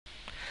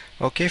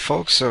Okay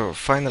folks, so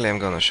finally I'm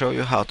gonna show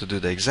you how to do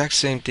the exact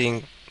same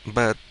thing,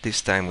 but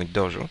this time with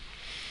Dojo.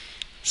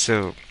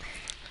 So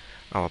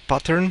our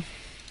pattern,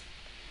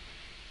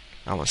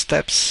 our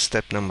steps.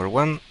 Step number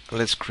 1,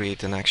 let's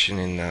create an action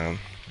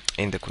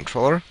in the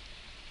controller.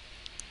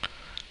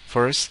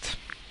 First,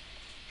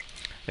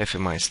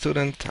 FMI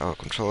student, our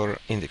controller,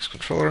 index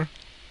controller.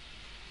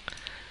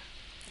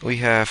 We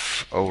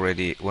have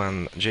already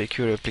one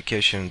jQuery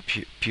application,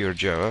 pure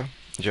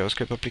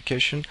JavaScript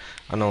application,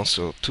 and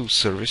also 2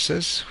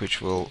 services which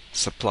will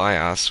supply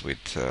us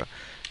with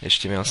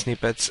HTML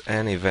snippets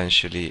and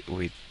eventually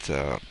with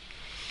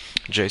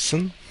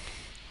JSON.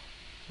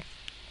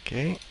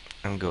 Okay,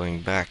 I'm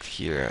going back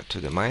here to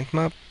the mind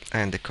map,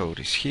 and the code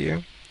is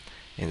here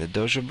in the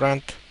Dojo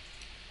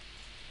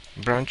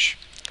branch.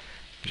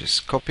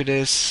 Just copy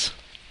this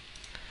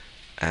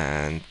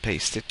and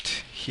paste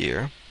it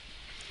here.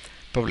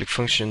 Public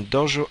function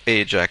Dojo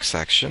Ajax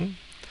action.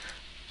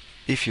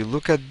 If you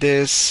look at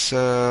this,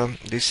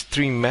 these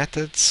 3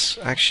 methods,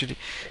 actually,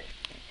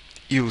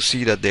 you'll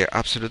see that they're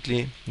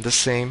absolutely the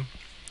same.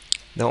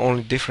 The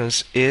only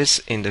difference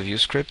is in the view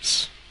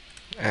scripts,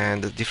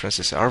 and the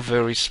differences are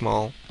very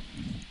small.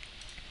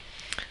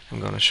 I'm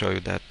gonna show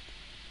you that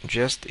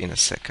just in a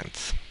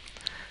second.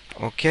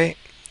 Okay,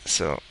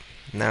 so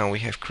now we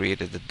have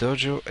created the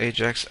Dojo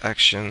Ajax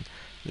action.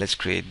 Let's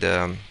create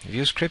the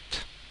view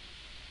script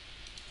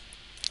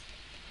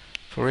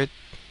for it.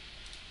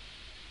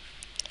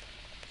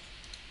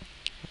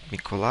 Let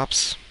me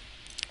collapse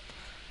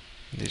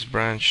this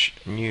branch,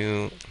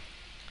 new,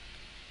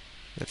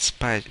 let's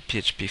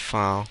PHP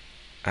file,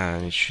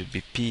 and it should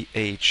be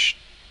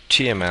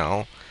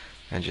phpcloud.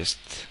 I just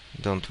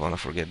don't want to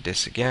forget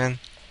this again,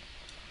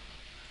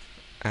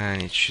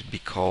 and it should be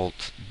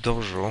called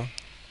Dojo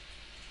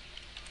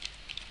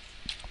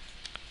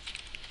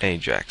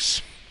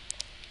Ajax.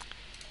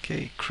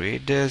 Okay,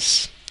 create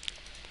this.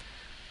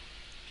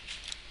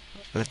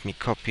 Let me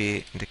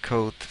copy the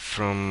code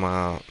from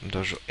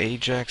Dojo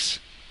Ajax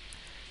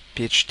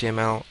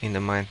PHTML in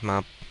the mind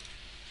map,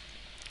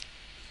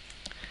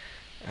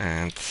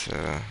 and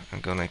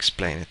I'm gonna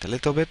explain it a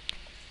little bit.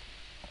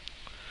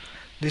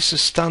 This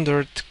is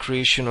standard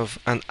creation of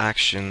an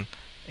action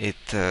in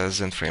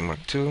Zen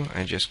Framework 2.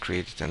 I just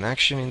created an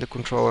action in the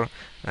controller.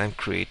 I'm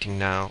creating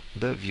now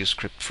the view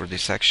script for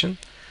this action.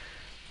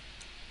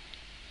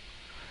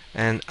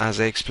 And as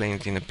I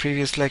explained in the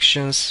previous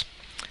lections,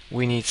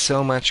 we need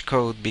so much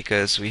code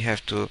because we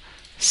have to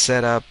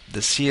set up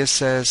the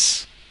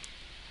CSS,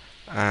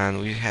 and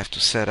we have to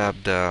set up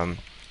the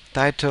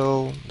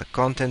title, the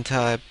content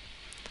type,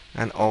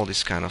 and all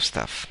this kind of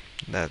stuff.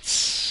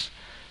 That's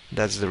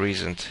the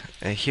reason.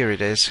 Here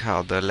it is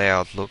how the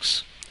layout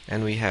looks,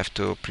 and we have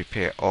to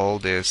prepare all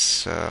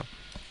these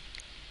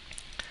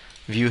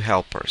view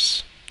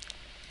helpers,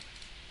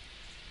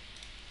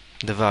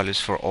 the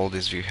values for all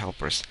these view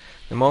helpers.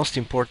 The most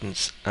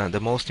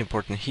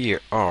important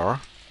here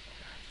are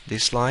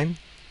this line.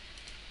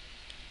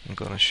 I'm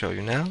gonna show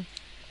you now.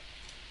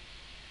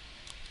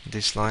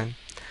 This line,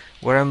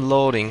 where I'm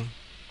loading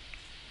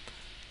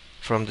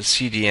from the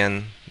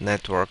CDN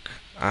network,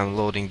 I'm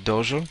loading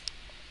Dojo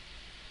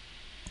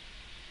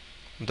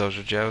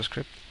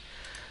JavaScript,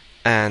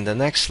 and the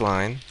next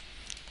line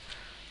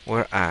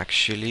where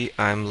actually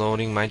I'm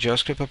loading my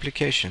JavaScript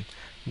application.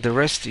 The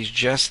rest is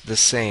just the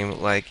same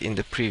like in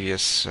the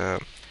previous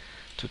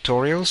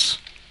tutorials.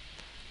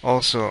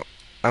 Also,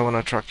 I want to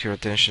attract your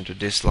attention to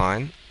this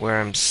line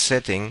where I'm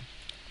setting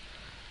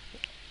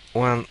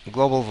one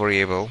global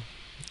variable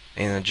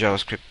in a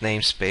JavaScript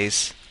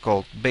namespace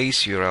called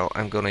base URL.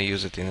 I'm going to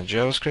use it in a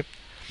JavaScript,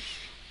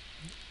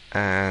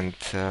 and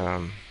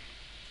I'm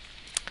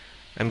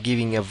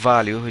giving a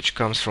value which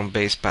comes from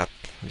base path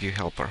view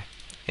helper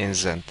in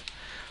Zen.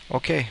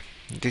 Okay,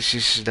 this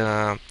is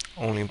the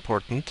only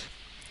important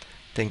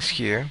things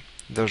here,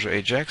 Dojo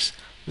Ajax.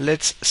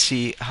 Let's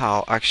see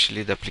how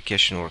actually the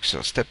application works.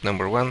 So step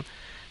number 1,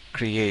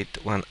 create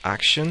one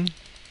action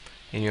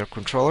in your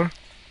controller.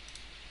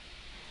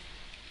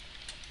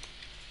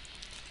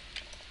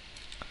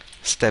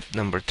 Step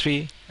number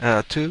 2,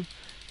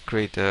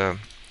 create a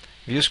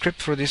view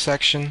script for this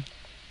action,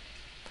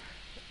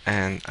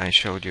 and I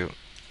showed you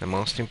the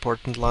most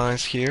important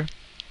lines here.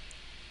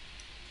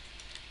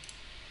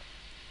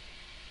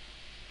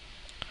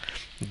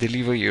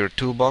 Deliver your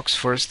toolbox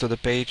first to the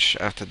page.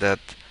 After that,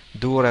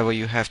 do whatever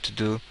you have to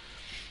do,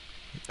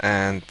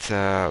 and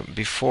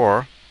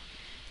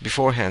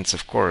beforehand,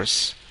 of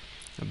course,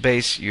 the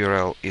base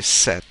URL is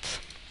set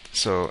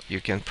so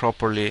you can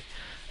properly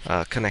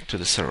connect to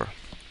the server.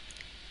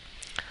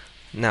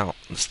 Now,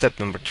 step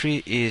number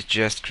 3 is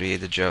just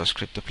create a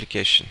JavaScript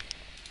application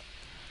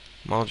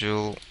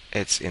module.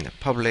 It's in a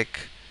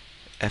public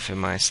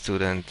FMI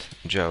student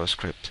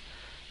JavaScript,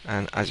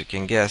 and as you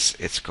can guess,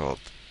 it's called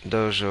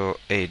Dojo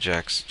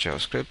Ajax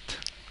JavaScript.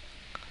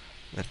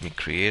 Let me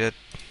create it.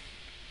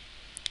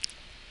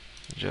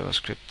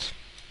 JavaScript.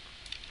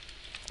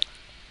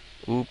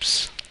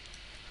 Oops,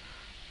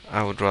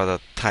 I would rather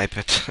type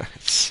it.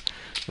 It's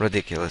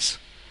ridiculous.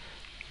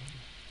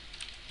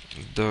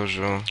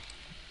 Dojo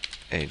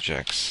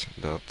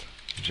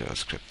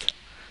ajax.javascript.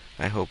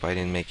 I hope I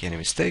didn't make any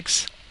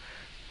mistakes.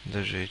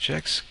 Dojo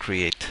Ajax,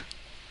 create.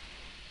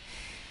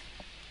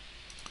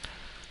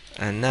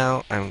 And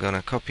now I'm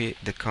gonna copy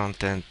the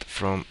content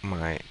from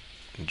my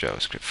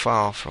JavaScript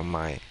file, from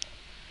my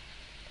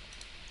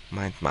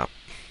mind map.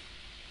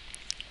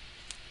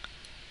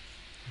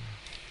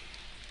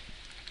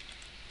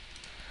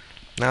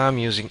 Now I'm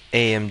using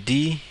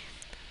AMD,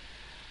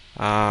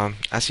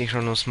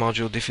 asynchronous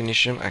module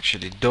definition.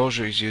 Actually,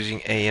 Dojo is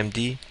using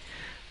AMD,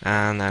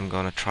 and I'm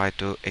gonna try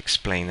to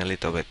explain a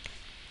little bit.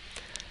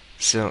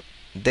 So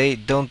they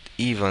don't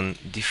even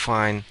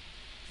define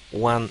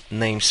one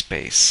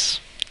namespace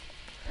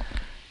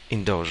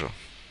in Dojo.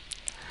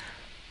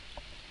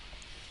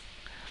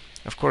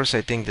 Of course,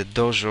 I think that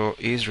Dojo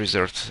is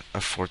reserved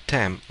for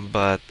temp,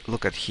 but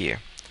look at here.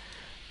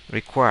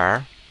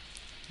 Require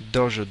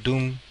Dojo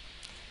Doom,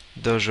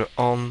 Dojo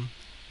On,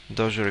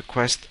 Dojo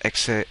Request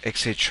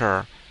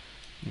XHR,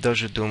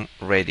 Dojo Doom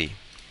Ready.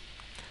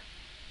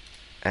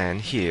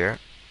 And here,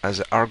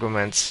 as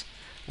arguments,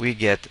 we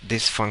get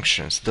these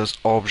functions, those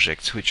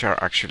objects which are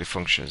actually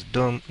functions,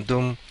 Doom,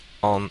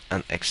 On,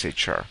 and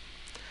XHR.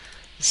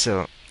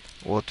 So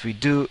what we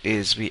do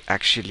is we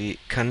actually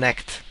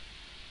connect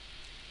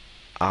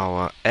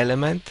our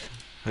element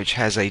which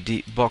has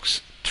ID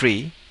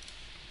box3.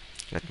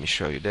 Let me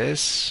show you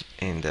this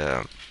in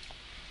the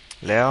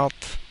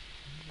layout.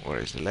 Where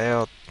is the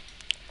layout?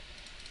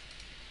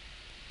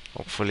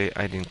 Hopefully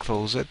I didn't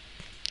close it.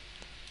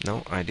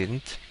 No, I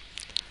didn't.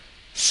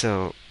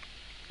 So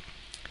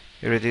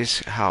here it is,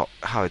 how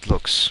it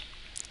looks.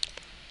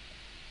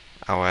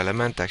 Our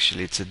element,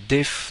 actually it's a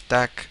div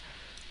tag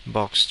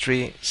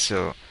box3,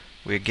 so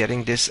we're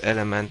getting this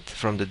element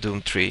from the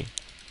Doom tree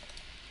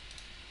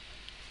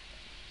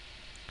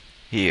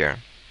here,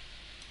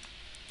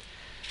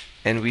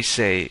 and we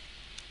say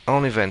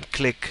on event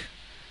click,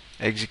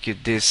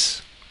 execute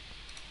this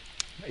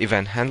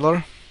event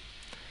handler,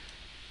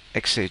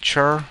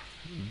 XHR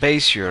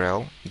base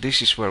URL.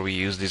 This is where we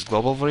use this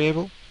global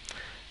variable,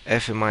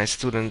 FMI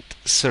student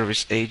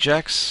service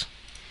Ajax.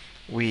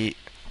 We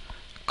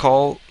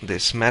call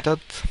this method,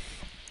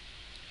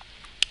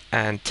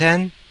 and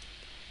 10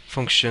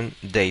 function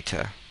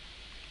data.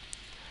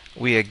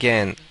 We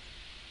again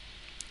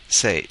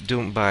say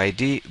Doom by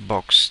ID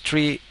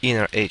box3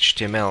 inner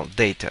HTML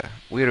data.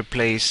 We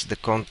replace the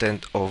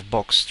content of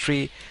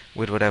box3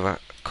 with whatever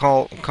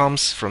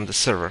comes from the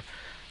server.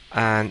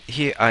 And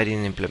here I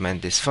didn't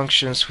implement these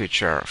functions,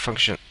 which are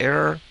function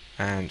error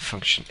and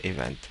function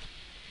event.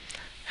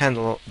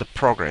 Handle the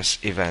progress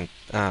event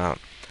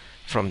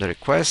from the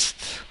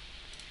request.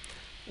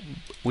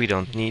 We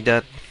don't need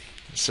that,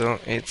 so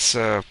it's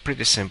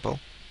pretty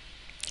simple.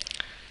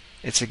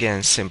 It's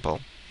again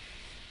simple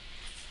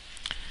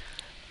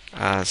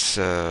as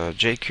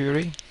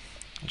jQuery.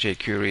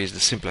 jQuery is the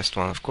simplest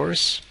one, of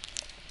course,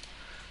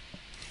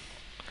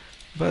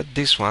 but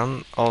this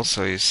one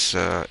also is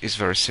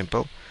very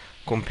simple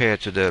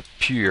compared to the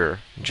pure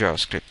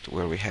JavaScript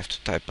where we have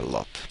to type a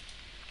lot.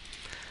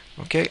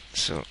 Okay,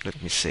 so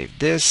let me save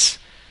this.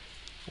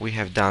 We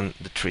have done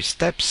the 3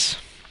 steps: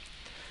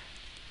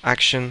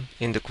 action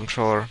in the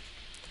controller,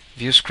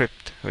 view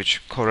script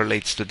which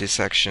correlates to this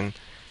action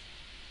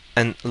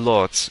and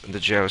loads the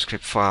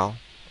JavaScript file.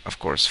 Of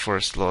course,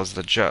 first loads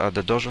the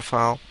Dojo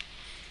file,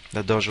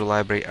 the Dojo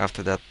library,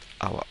 after that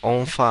our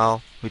own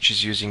file which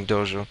is using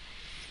Dojo,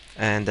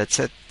 and that's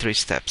it. 3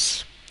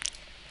 steps.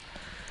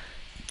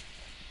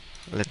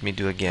 Let me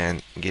do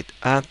again git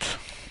add.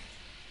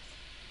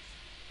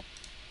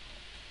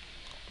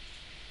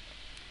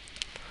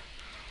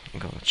 I'm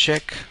gonna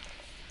check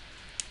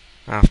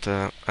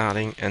after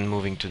adding and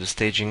moving to the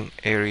staging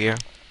area.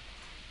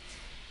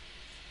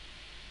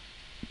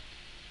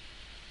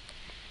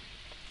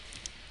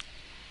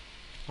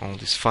 All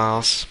these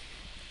files.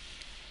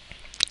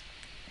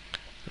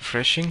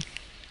 Refreshing.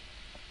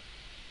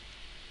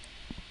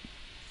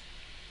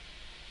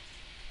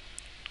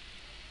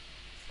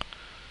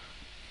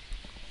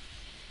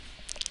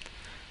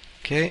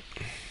 Okay.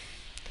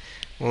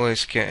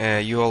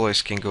 You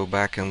always can go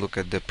back and look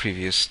at the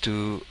previous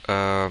 2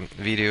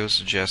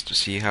 videos just to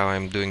see how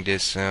I'm doing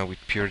this with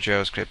pure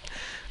JavaScript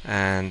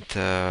and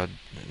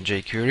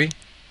jQuery,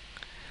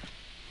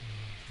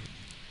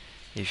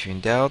 if you're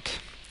in doubt.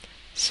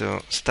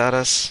 So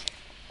status.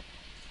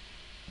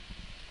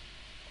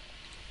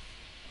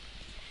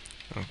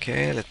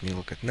 Okay, let me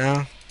look at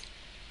now.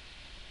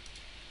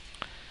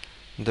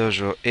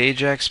 Dojo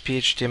Ajax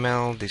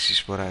PHTML. This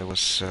is what I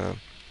was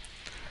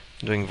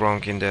doing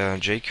wrong in the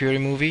jQuery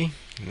movie.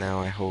 Now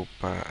I hope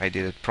I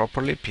did it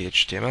properly.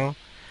 PHTML.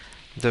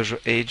 Dojo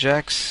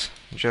Ajax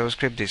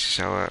JavaScript. This is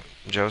our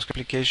JavaScript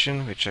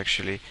application, which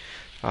actually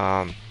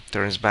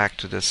turns back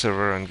to the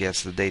server and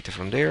gets the data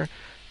from there.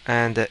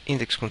 And the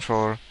index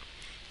controller,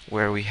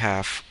 where we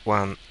have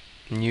one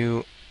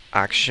new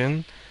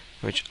action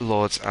which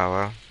loads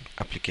our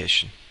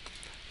application.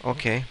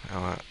 Okay,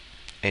 our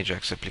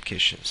Ajax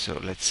application. So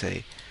let's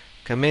say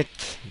commit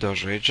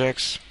Dojo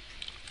Ajax.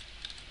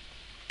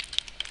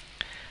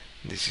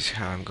 This is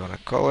how I'm gonna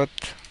call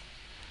it.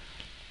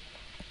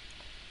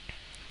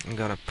 I'm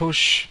gonna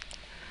push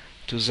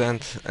to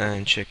Zend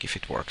and check if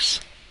it works.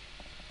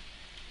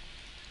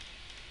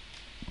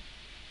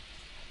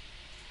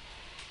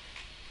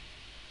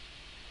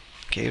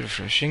 Okay,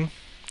 refreshing.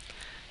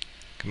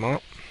 Come on,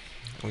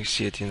 we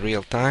see it in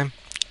real time.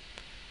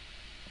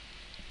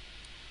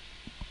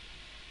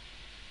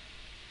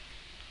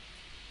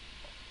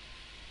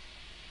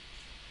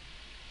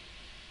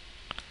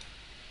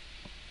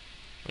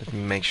 Let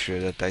me make sure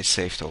that I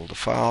saved all the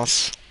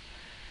files.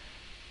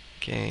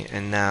 Okay,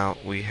 and now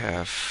we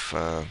have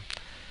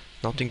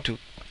nothing to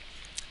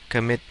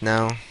commit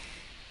now.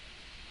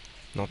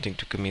 Nothing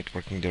to commit,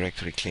 working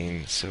directory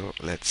clean. So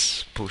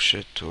let's push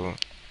it to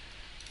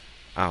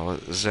our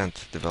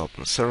Zend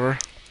development server.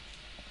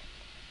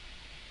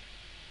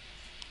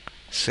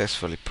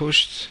 Successfully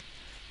pushed.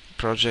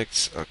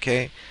 Projects,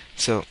 okay.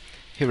 So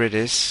here it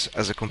is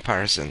as a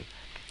comparison.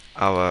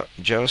 Our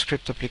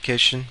JavaScript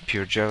application,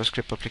 pure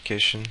JavaScript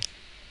application,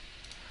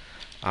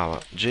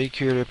 our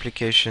jQuery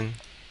application,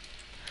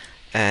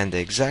 and the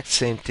exact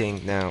same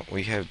thing now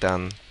we have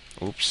done,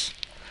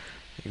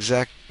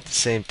 exact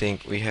same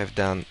thing we have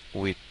done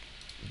with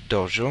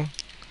Dojo,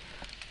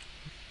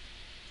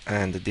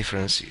 and the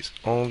difference is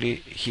only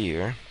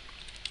here.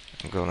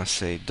 I'm gonna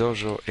say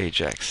Dojo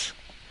Ajax.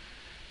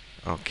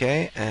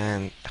 Okay,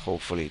 and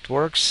hopefully it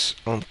works.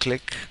 On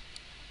click,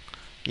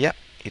 yeah,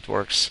 it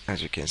works,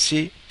 as you can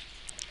see.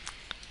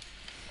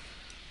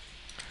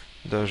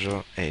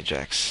 Dojo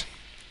Ajax.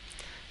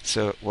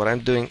 So what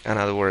I'm doing, in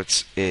other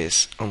words,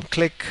 is on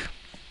click,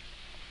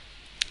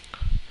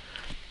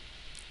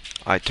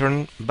 I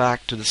turn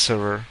back to the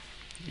server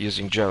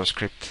using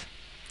JavaScript.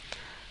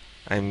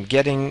 I'm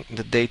getting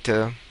the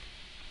data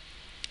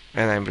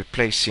and I'm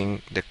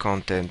replacing the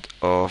content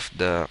of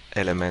the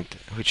element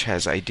which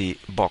has ID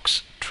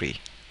box 3.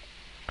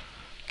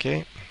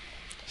 Okay,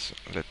 so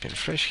let me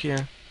refresh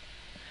here.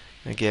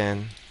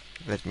 Again,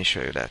 let me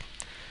show you that.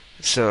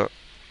 So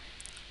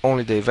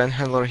only the event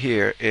handler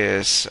here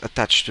is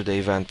attached to the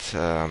event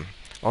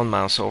on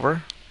mouse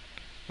over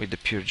with the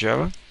pure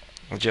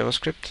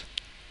JavaScript.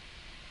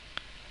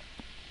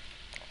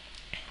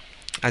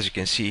 As you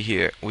can see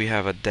here, we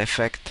have a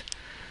defect.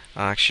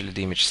 Actually,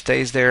 the image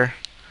stays there.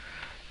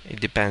 It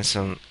depends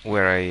on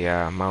where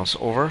I mouse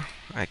over.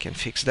 I can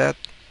fix that.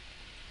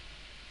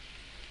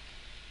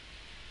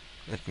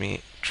 Let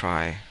me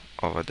try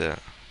over the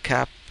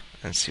cap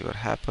and see what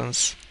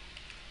happens.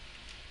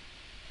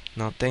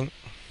 Nothing.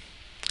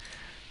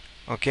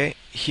 Okay,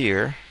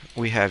 here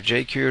we have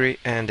jQuery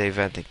and the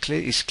event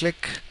is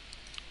click.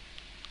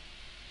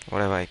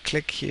 Whenever I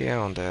click here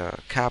on the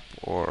cap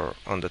or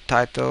on the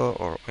title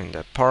or in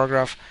the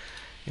paragraph,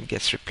 it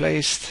gets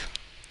replaced.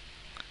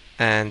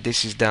 And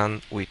this is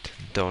done with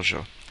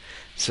Dojo.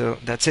 So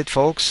that's it,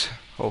 folks.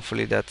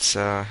 Hopefully that's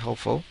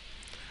helpful.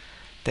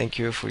 Thank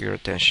you for your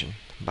attention.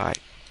 Bye.